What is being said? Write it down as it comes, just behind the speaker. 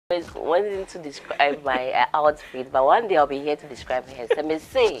always wanting to describe my outfit, but one day I'll be here to describe her. So me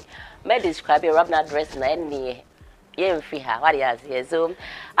say, me describe your Robin dress na any. Yeah, free her. What is here? So,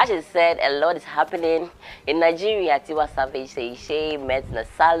 as she said, a lot is happening in Nigeria. Tiwa Savage say she met in a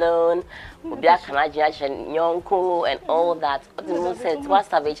salon, Ubia Kanaja Nyonko, and all that. What said Tiwa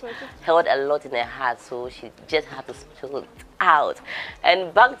Savage held a lot in her heart, so she just had to spill it out.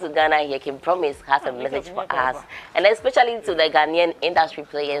 And back to Ghana, here Kim Promise has a message for us, and especially to the Ghanaian industry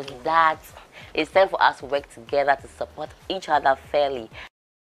players, that it's time for us to work together to support each other fairly.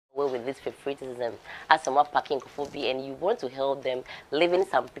 With this favoritism as some packing coffee, and you want to help them leaving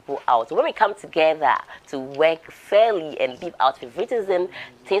some people out. So when we come together to work fairly and leave out favoritism,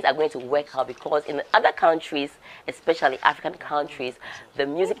 things are going to work out, because in other countries, especially African countries, the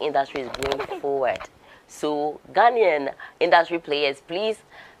music industry is going forward. So Ghanaian industry players, please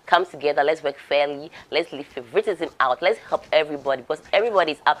come together, let's work fairly, let's leave favoritism out, let's help everybody, because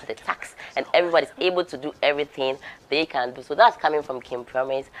everybody is up to the tax and everybody is able to do everything they can do. So that's coming from Kim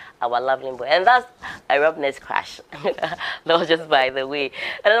Promise, our lovely boy, and that's a Robness crash. That was just by the way.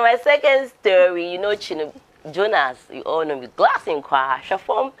 And then my second story, you know, Jonas, you all know me, glass in crash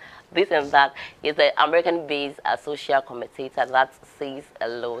from this and that. He's an American-based social commentator that says a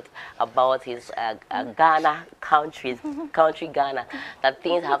lot about his Ghana country Ghana, that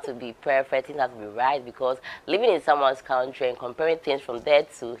things have to be perfect, things have to be right, because living in someone's country and comparing things from there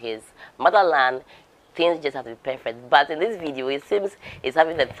to his motherland, things just have to be perfect. But in this video, it seems he's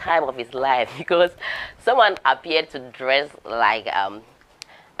having the time of his life, because someone appeared to dress like a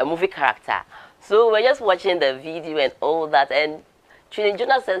movie character. So we're just watching the video and all that, and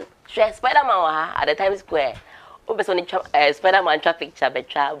Jonas says, Spider-Man at the Times Square. Spider-Man traffic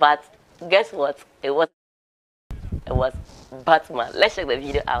picture, but guess what? It was Batman. Let's check the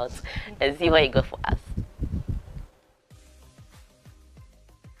video out and see what he got for us.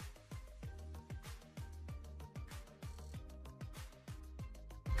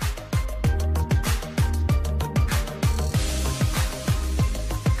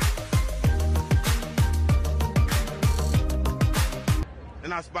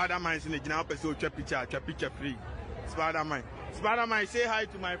 Spider-Man is in the general person picture free. Spider-Man, say hi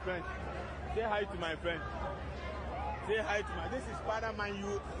to my friend. Say hi to my friend. Say hi to my. This is Spider-Man.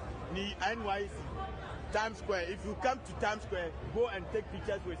 You need NYC Times Square. If you come to Times Square, go and take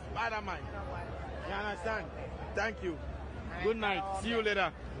pictures with Spider-Man. You understand? Thank you. Good night. See you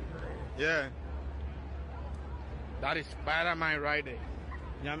later. Yeah. That is Spider-Man right there.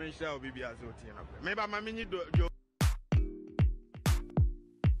 Nyamisha Obibi Azoti. Maybe my mini do.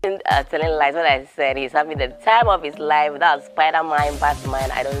 Telling lies, what I said, he's having the time of his life. That's Spider-Man,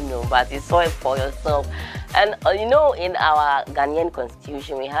 Batman, I don't know, but you saw it for yourself. And you know, in our Ghanaian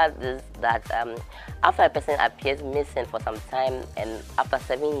constitution, we have this, that after a person appears missing for some time, and after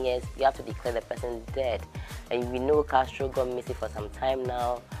 7 years, you have to declare the person dead. And we know Castro got missing for some time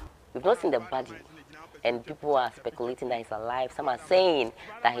now. We've not seen the body, and people are speculating that he's alive. Some are saying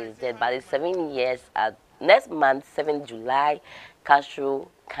that he's dead, but it's 7 years. Next month, 7th July, Castro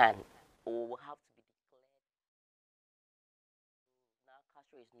can or will have to be declared. Now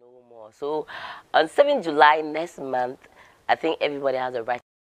Castro is no more. So on 7th July next month, I think everybody has a right to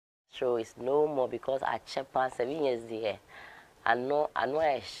Castro is no more, because our Chepa 7 years there. I know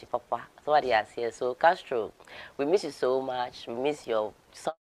I papa. So what they are here. So Castro, we miss you so much. We miss your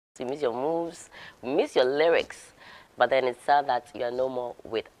songs, we miss your moves, we miss your lyrics. But then it's sad that you are no more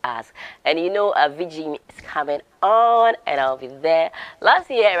with us. And you know, a VG is coming on, and I'll be there.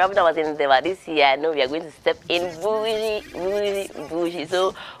 Last year, Ramada was in there, but this year, I know we are going to step in bougie.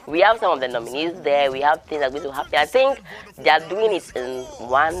 So we have some of the nominees there. We have things that are going to happen. I think they are doing it in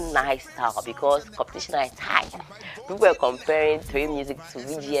one nice style, because competition is high. People are comparing 3 music to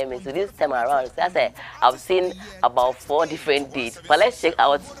VGM. So this time around, so I said, I've seen about 4 different dates. But let's check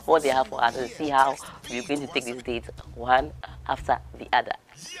out what they have for us and see how we're going to take this date one after the other.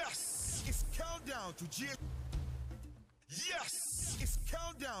 Yes, it's countdown to GH. Yes, it's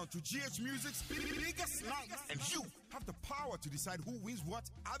countdown to GH Music's biggest night, and you have the power to decide who wins what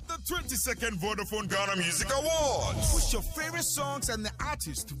at the 22nd Vodafone Ghana Music Awards. Push your favorite songs and the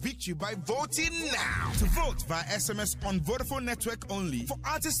artists to victory by voting now. To vote via SMS on Vodafone Network only. For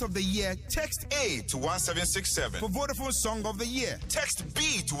Artist of the Year, text A to 1767. For Vodafone Song of the Year, text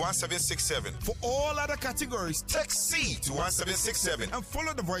B to 1767. For all other categories, text C to 1767 and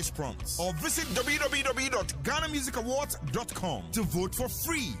follow the voice prompts. Or visit www.GhanaMusicAwards.com to vote for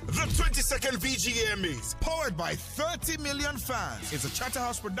free. The 22nd VGMAs, powered by 30 million fans, is a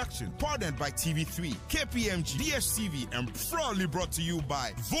Charterhouse production, partnered by TV3, KPMG, DSTV, and proudly brought to you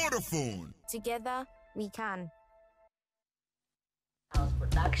by Vodafone. Together, we can. House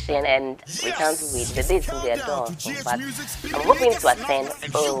production. production, and we can't wait. The dates will be at dawn. But I'm hoping to attend.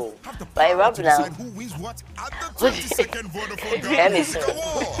 Oh, by Rob now. Let me see.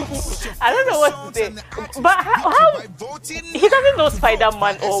 I don't know what to say. But how he doesn't know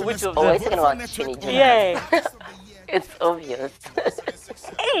Spider-Man or which of them? Oh, he's talking about Chinny. Yeah. It's obvious.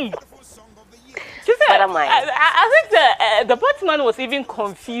 Hey. She said, I think the Batman was even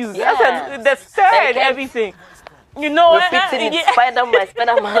confused. Yeah. I said, the stare and everything. You know, repeating it, Spider-Man,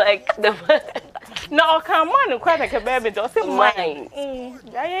 like the. No, come on, quite like a baby. Don't say mine.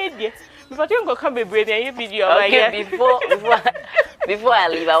 But you go come be breathing your video. Okay, before I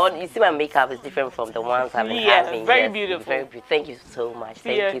leave, I want you see my makeup is different from the ones I've been having. Very beautiful. Very beautiful. Thank you so much.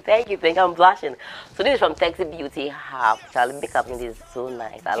 Thank you. I'm blushing. So this is from Texas Beauty Hub. Charlie, makeup is so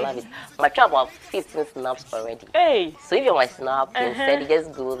nice. I love it. My tried about 15 snaps already. Hey. So if you're my snap, instead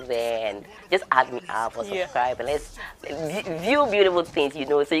just go there and just add me up or subscribe and let's view beautiful things, you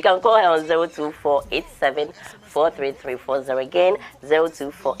know. So you can call her on 02487433340 again,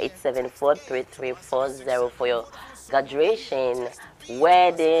 02487433340 for your graduation,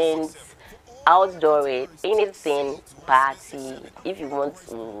 weddings, outdoor, anything, party. If you want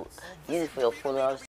to use it for your funeral.